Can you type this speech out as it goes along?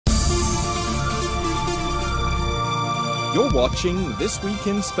You're watching This Week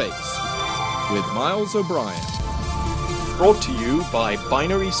in Space with Miles O'Brien. Brought to you by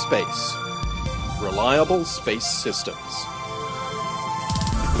Binary Space. Reliable space systems.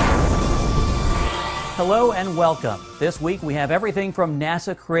 Hello and welcome. This week we have everything from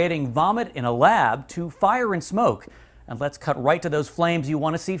NASA creating vomit in a lab to fire and smoke. And let's cut right to those flames you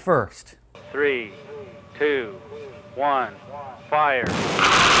want to see first. 3, 2, 1, fire.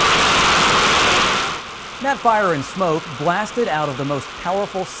 That fire and smoke blasted out of the most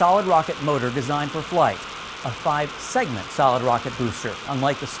powerful solid rocket motor designed for flight, a 5-segment solid rocket booster,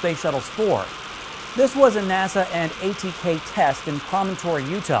 unlike the Space Shuttle's 4. This was a NASA and ATK test in Promontory,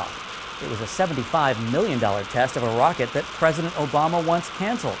 Utah. It was a $75 million test of a rocket that President Obama once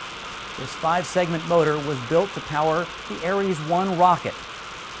canceled. This 5-segment motor was built to power the Ares 1 rocket.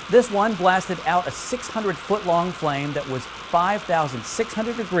 This one blasted out a 600-foot-long flame that was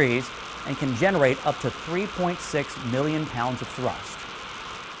 5,600 degrees and can generate up to 3.6 million pounds of thrust.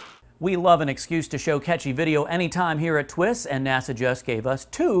 We love an excuse to show catchy video anytime here at TWIS, and NASA just gave us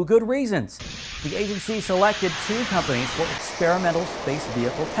 2 good reasons. The agency selected 2 companies for experimental space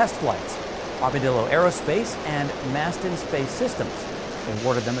vehicle test flights, Armadillo Aerospace and Maston Space Systems. They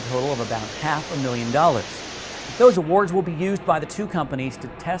awarded them a total of about $500,000. Those awards will be used by the 2 companies to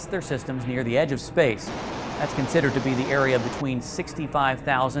test their systems near the edge of space. That's considered to be the area between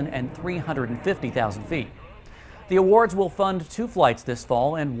 65,000 and 350,000 feet. The awards will fund 2 flights this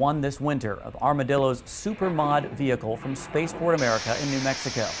fall and 1 this winter of Armadillo's Supermod vehicle from Spaceport America in New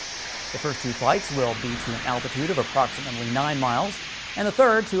Mexico. The first 2 flights will be to an altitude of approximately 9 miles, and the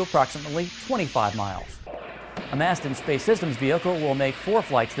third to approximately 25 miles. A Maston Space Systems vehicle will make 4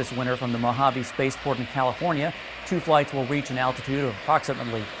 flights this winter from the Mojave Spaceport in California. 2 flights will reach an altitude of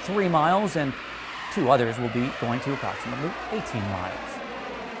approximately 3 miles, and 2 others will be going to approximately 18 miles.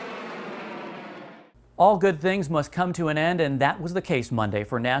 All good things must come to an end, and that was the case Monday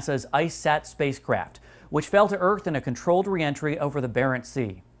for NASA's IceSat spacecraft, which fell to Earth in a controlled re-entry over the Barents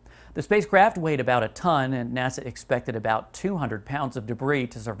Sea. The spacecraft weighed about a ton, and NASA expected about 200 pounds of debris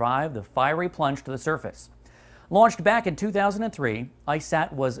to survive the fiery plunge to the surface. Launched back in 2003,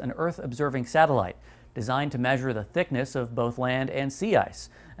 IceSat was an Earth-observing satellite designed to measure the thickness of both land and sea ice,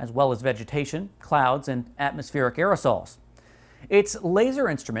 as well as vegetation, clouds, and atmospheric aerosols. Its laser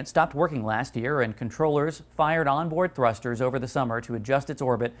instrument stopped working last year, and controllers fired onboard thrusters over the summer to adjust its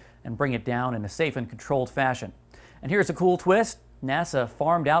orbit and bring it down in a safe and controlled fashion. And here's a cool twist. NASA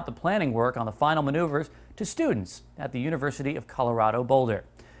farmed out the planning work on the final maneuvers to students at the University of Colorado Boulder.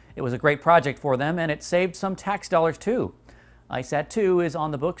 It was a great project for them, and it saved some tax dollars too. IceSat 2 is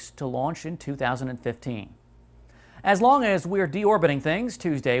on the books to launch in 2015. As long as we're deorbiting things,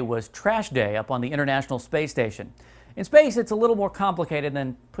 Tuesday was trash day up on the International Space Station. In space, it's a little more complicated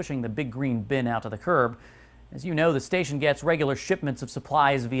than pushing the big green bin out to the curb. As you know, the station gets regular shipments of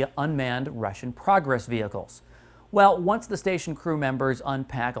supplies via unmanned Russian Progress vehicles. Well, once the station crew members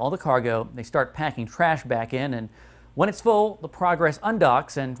unpack all the cargo, they start packing trash back in, and when it's full, the Progress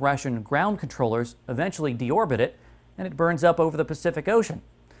undocks and Russian ground controllers eventually deorbit it, and it burns up over the Pacific Ocean.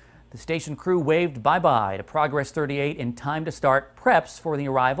 The station crew waved bye-bye to Progress 38 in time to start preps for the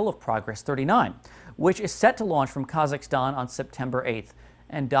arrival of Progress 39, which is set to launch from Kazakhstan on September 8th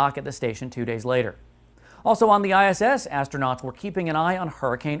and dock at the station 2 days later. Also on the ISS, astronauts were keeping an eye on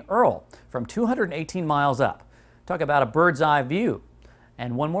Hurricane Earl from 218 miles up. Talk about a bird's eye view.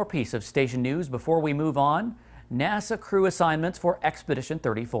 And one more piece of station news before we move on. NASA crew assignments for Expedition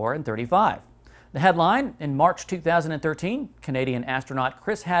 34 and 35. The headline, in March 2013, Canadian astronaut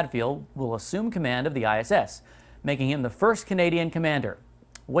Chris Hadfield will assume command of the ISS, making him the first Canadian commander.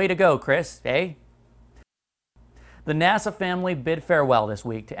 Way to go, Chris, eh? The NASA family bid farewell this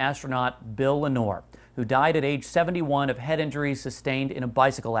week to astronaut Bill Lenore, who died at age 71 of head injuries sustained in a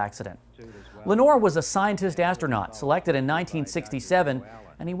bicycle accident. Lenore was a scientist astronaut selected in 1967,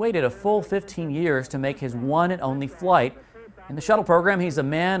 and he waited a full 15 years to make his one and only flight. In the shuttle program, he's a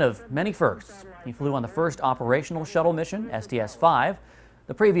man of many firsts. He flew on the first operational shuttle mission, STS-5.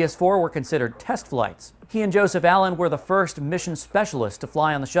 The previous 4 were considered test flights. He and Joseph Allen were the first mission specialists to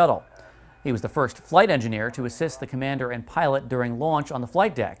fly on the shuttle. He was the first flight engineer to assist the commander and pilot during launch on the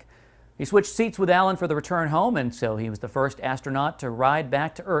flight deck. He switched seats with Allen for the return home, and so he was the first astronaut to ride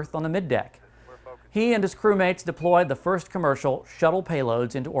back to Earth on the middeck. He and his crewmates deployed the first commercial shuttle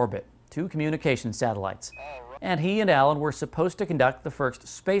payloads into orbit, 2 communication satellites. And he and Allen were supposed to conduct the first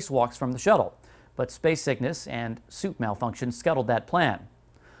spacewalks from the shuttle, but space sickness and suit malfunction scuttled that plan.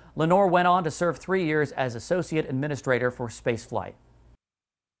 Lenore went on to serve 3 years as Associate Administrator for Spaceflight.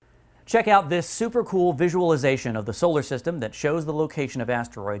 Check out this super cool visualization of the solar system that shows the location of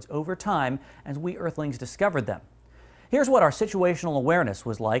asteroids over time as we Earthlings discovered them. Here's what our situational awareness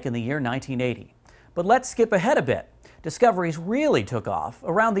was like in the year 1980. But let's skip ahead a bit. Discoveries really took off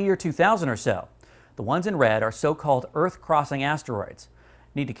around the year 2000 or so. The ones in red are so-called Earth-crossing asteroids.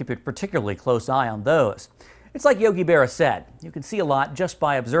 Need to keep a particularly close eye on those. It's like Yogi Berra said, you can see a lot just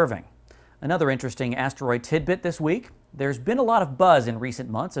by observing. Another interesting asteroid tidbit this week. There's been a lot of buzz in recent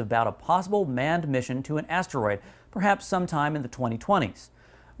months about a possible manned mission to an asteroid, perhaps sometime in the 2020s.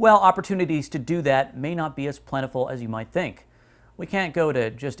 Well, opportunities to do that may not be as plentiful as you might think. We can't go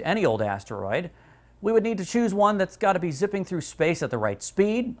to just any old asteroid. We would need to choose one that's got to be zipping through space at the right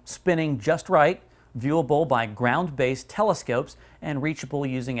speed, spinning just right, viewable by ground-based telescopes, and reachable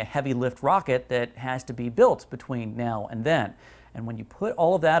using a heavy-lift rocket that has to be built between now and then. And when you put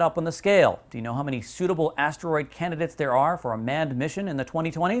all of that up on the scale, do you know how many suitable asteroid candidates there are for a manned mission in the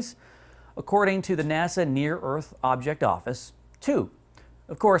 2020s? According to the NASA Near-Earth Object Office, 2.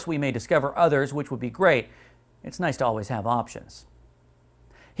 Of course, we may discover others, which would be great. It's nice to always have options.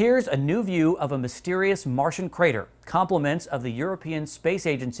 Here's a new view of a mysterious Martian crater, compliments of the European Space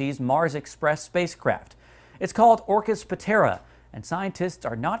Agency's Mars Express spacecraft. It's called Orcus Patera, and scientists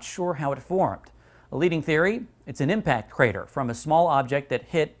are not sure how it formed. A leading theory, it's an impact crater from a small object that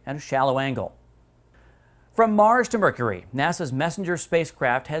hit at a shallow angle. From Mars to Mercury, NASA's Messenger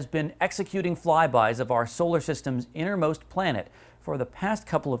spacecraft has been executing flybys of our solar system's innermost planet for the past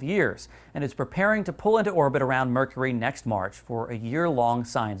couple of years, and is preparing to pull into orbit around Mercury next March for a year-long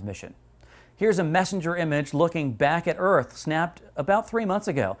science mission. Here's a Messenger image looking back at Earth, snapped about 3 months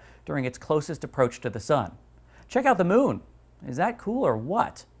ago during its closest approach to the Sun. Check out the Moon. Is that cool or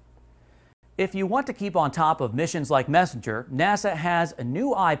what? If you want to keep on top of missions like Messenger, NASA has a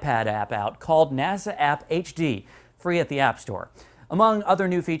new iPad app out called NASA App HD, free at the App Store. Among other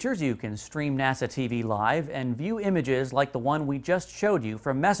new features, you can stream NASA TV live and view images like the one we just showed you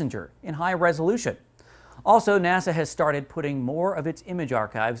from Messenger in high resolution. Also, NASA has started putting more of its image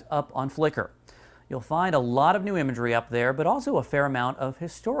archives up on Flickr. You'll find a lot of new imagery up there, but also a fair amount of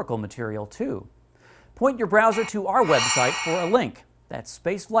historical material too. Point your browser to our website for a link. That's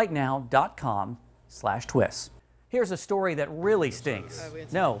spaceflightnow.com/twist. Here's a story that really stinks.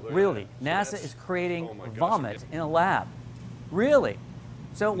 No, really, NASA is creating vomit in a lab. Really?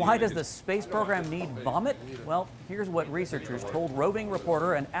 So why does the space program need vomit? Well, here's what researchers told roving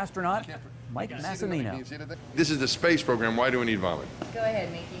reporter and astronaut Mike Massimino. This is the space program. Why do we need vomit? Go ahead,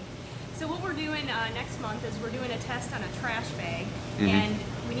 Mickey. So what we're doing next month is we're doing a test on a trash bag, and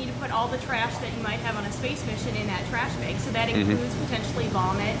we need to put all the trash that you might have on a space mission in that trash bag. So that includes potentially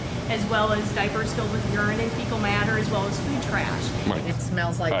vomit, as well as diapers filled with urine and fecal matter, as well as food trash. Mike. It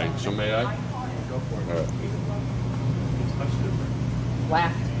smells like All right, so may I? Go for it. All right.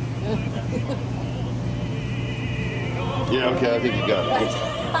 laughed. Yeah, okay, I think you got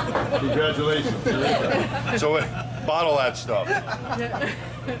it. Congratulations. So bottle that stuff.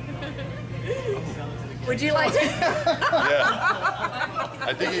 Would you like to? Yeah.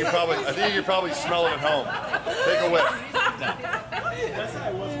 I think you can probably smell it at home. Take a whiff.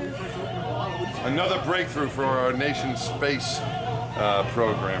 Another breakthrough for our nation's space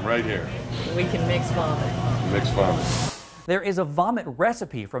program right here. We can mix vomit. Mix vomit. There is a vomit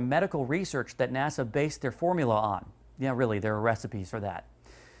recipe from medical research that NASA based their formula on. Yeah, really, there are recipes for that.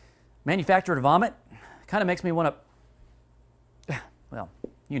 Manufactured vomit kind of makes me want to, well,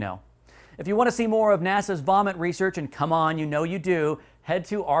 you know. If you want to see more of NASA's vomit research, and come on, you know you do, head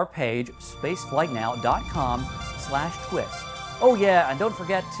to our page, spaceflightnow.com/twist. Oh yeah, and don't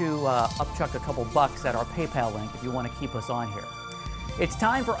forget to upchuck a couple bucks at our PayPal link if you want to keep us on here. It's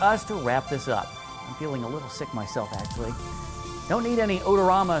time for us to wrap this up. I'm feeling a little sick myself, actually. Don't need any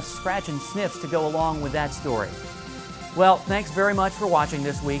Odorama scratch and sniffs to go along with that story. Well, thanks very much for watching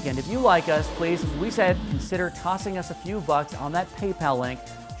this week, and if you like us, please, as we said, consider tossing us a few bucks on that PayPal link.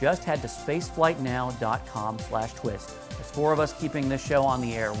 Just head to spaceflightnow.com/twist. There's 4 of us keeping this show on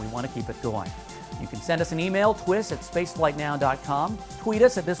the air. We want to keep it going. You can send us an email, twist@spaceflightnow.com, tweet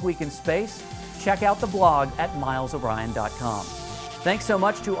us at This Week in Space, check out the blog at milesobrien.com. Thanks so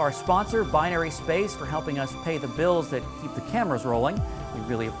much to our sponsor, Binary Space, for helping us pay the bills that keep the cameras rolling. We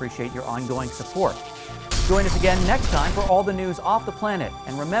really appreciate your ongoing support. Join us again next time for all the news off the planet.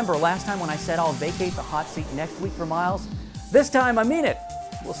 And remember, last time when I said I'll vacate the hot seat next week for Miles, this time I mean it.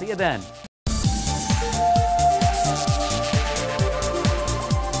 We'll see you then.